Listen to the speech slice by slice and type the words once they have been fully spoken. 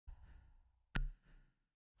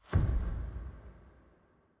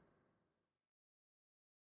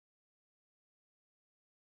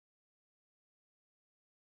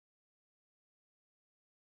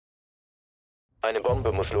Eine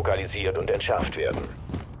Bombe muss lokalisiert und entschärft werden.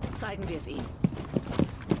 Zeigen wir es ihnen.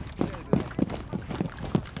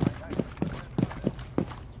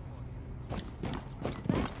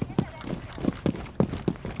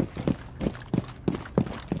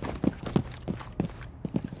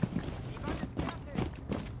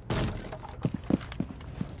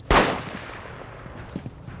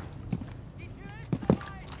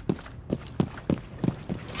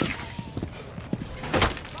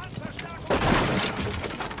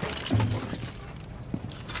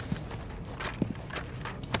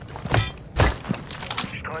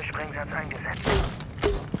 Sprengsatz eingesetzt.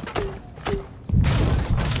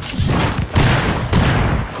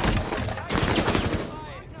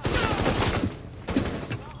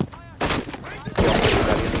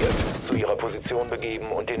 Lokalisiert. Zu ihrer Position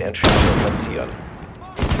begeben und den Entschärfer platzieren.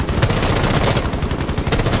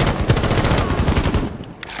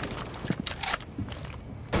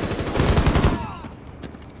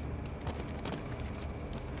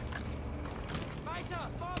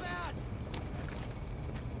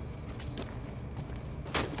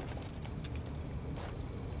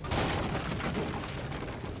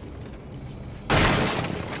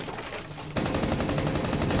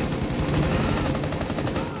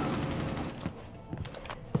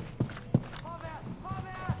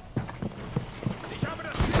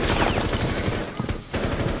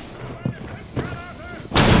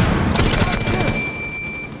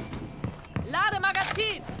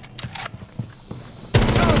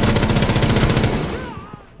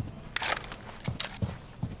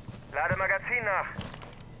 Lade Magazin nach.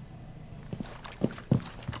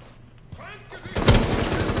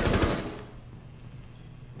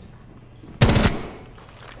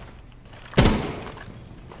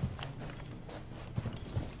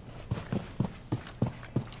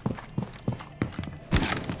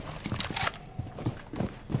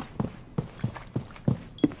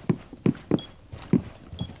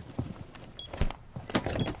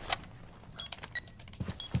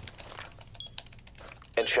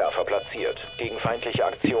 Entschärfer platziert. Gegen feindliche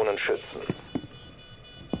Aktionen schützen.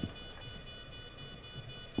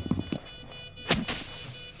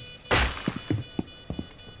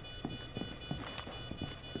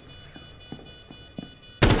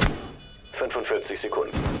 ...45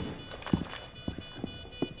 Sekunden.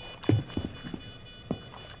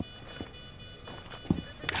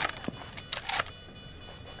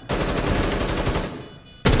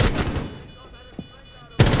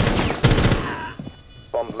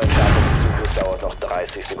 Bombenentschärfungszyklus dauert noch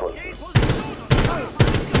 30 Sekunden.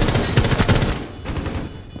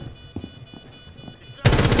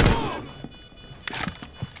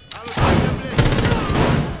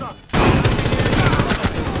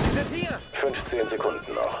 Hier! 15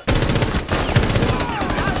 Sekunden noch.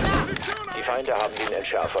 Die Feinde haben den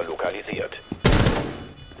Entschärfer lokalisiert.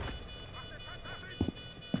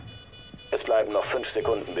 Es bleiben noch 5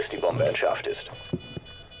 Sekunden, bis die Bombe entschärft ist.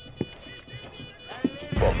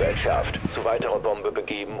 Bombe entschärft. Zu weiterer Bombe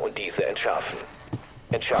begeben und diese entschärfen.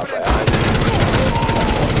 Entschärfer erhalten.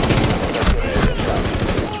 Das Gerät entschärfen.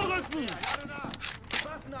 Vorrücken!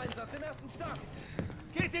 Waffeneinsatz im ersten Stock!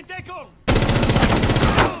 Geht in Deckung!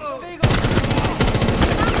 Bewegung!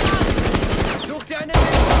 Such dir eine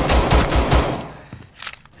Deckung!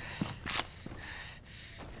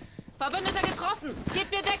 Verbündeter getroffen! Gib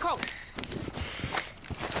mir Deckung!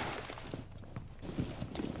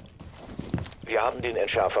 Wir haben den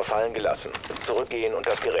Entschärfer fallen gelassen. Zurückgehen und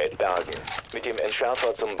das Gerät bergen. Mit dem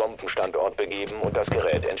Entschärfer zum Bombenstandort begeben und das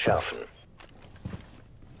Gerät entschärfen.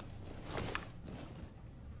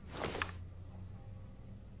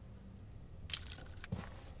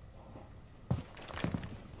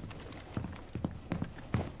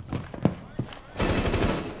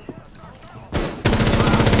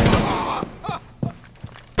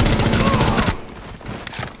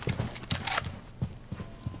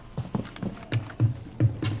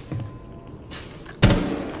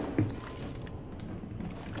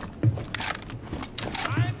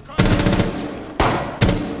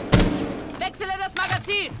 Wechsle das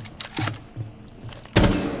Magazin!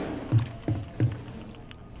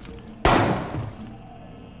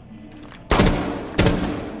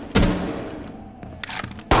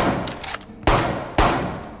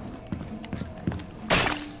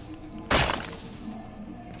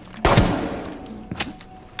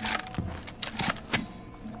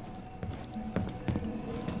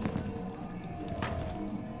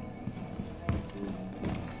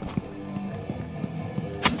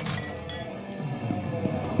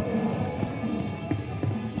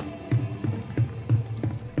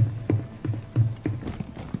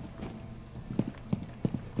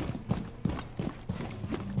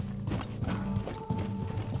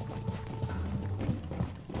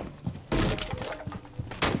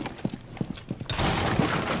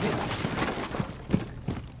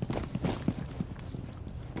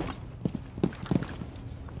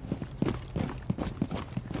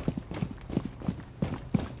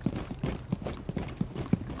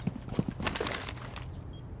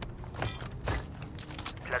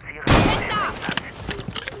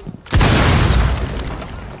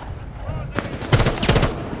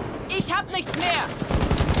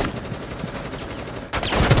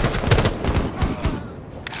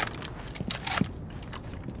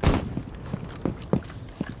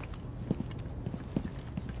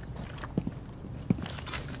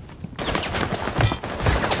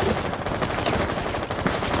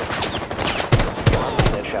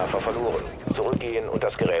 Entschärfer verloren. Zurückgehen und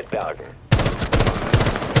das Gerät bergen.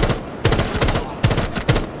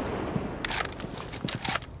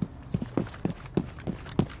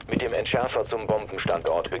 Mit dem Entschärfer zum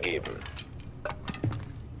Bombenstandort begeben.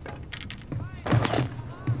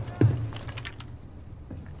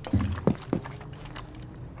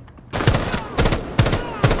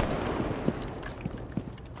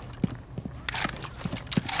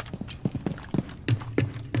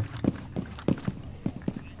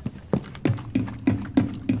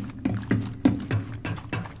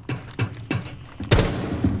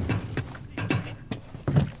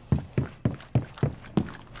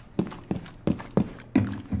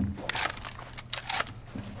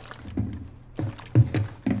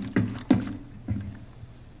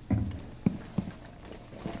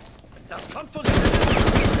 Das kommt von hinten!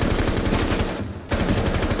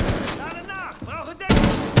 Lade nach! Brauche Deckung!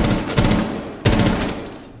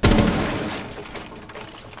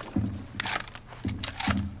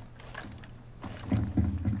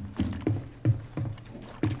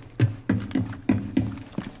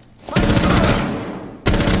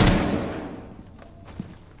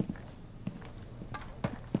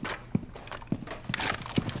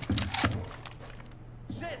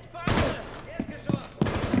 Shit! Feinde! Erdgeschoss!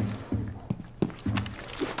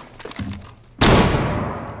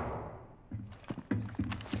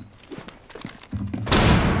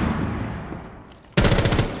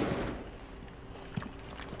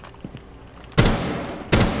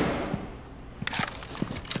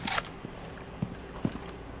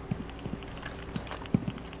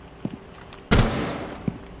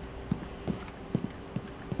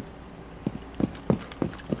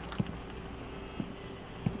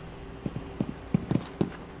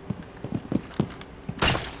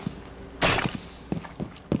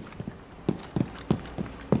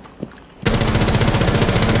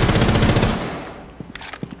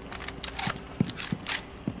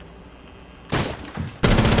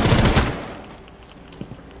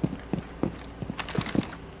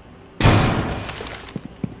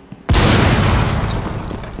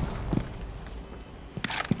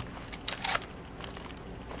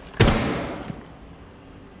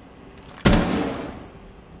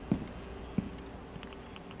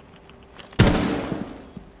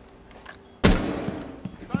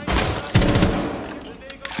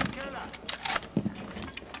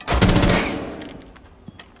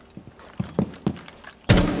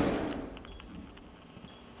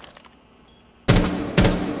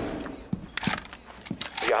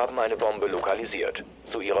 Wir haben eine Bombe lokalisiert.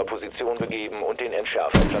 Zu ihrer Position begeben und den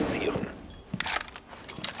Entschärfer platzieren.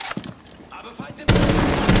 Aber Feinde!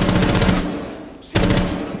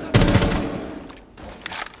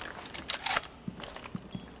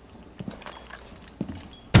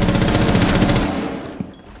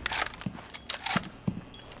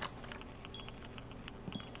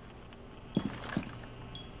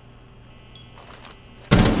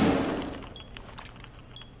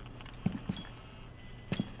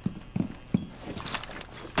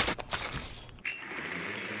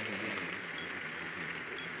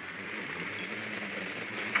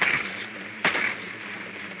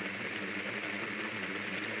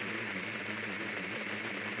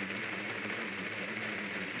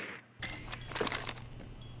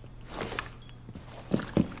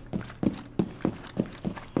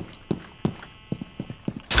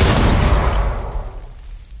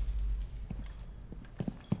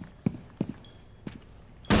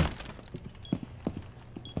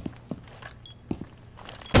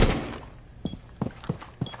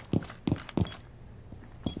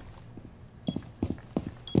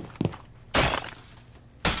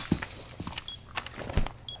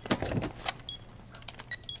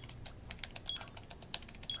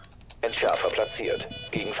 Entschärfer platziert.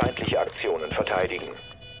 Gegen feindliche Aktionen verteidigen.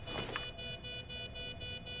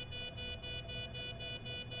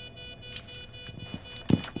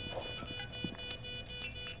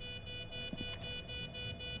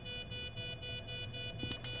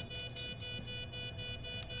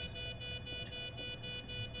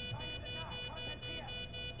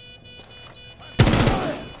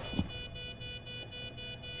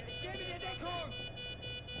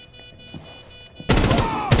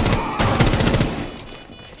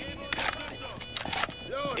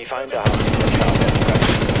 Die Feinde haben den Entschärfer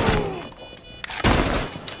lokalisiert.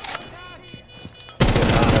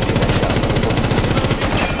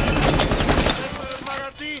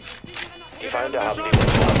 Die Feinde haben den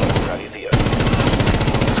Entschärfer lokalisiert.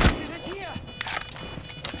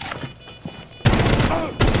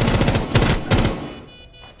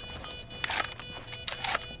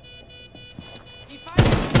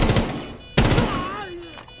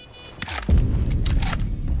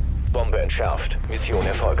 entschärft. Mission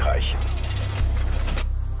erfolgreich.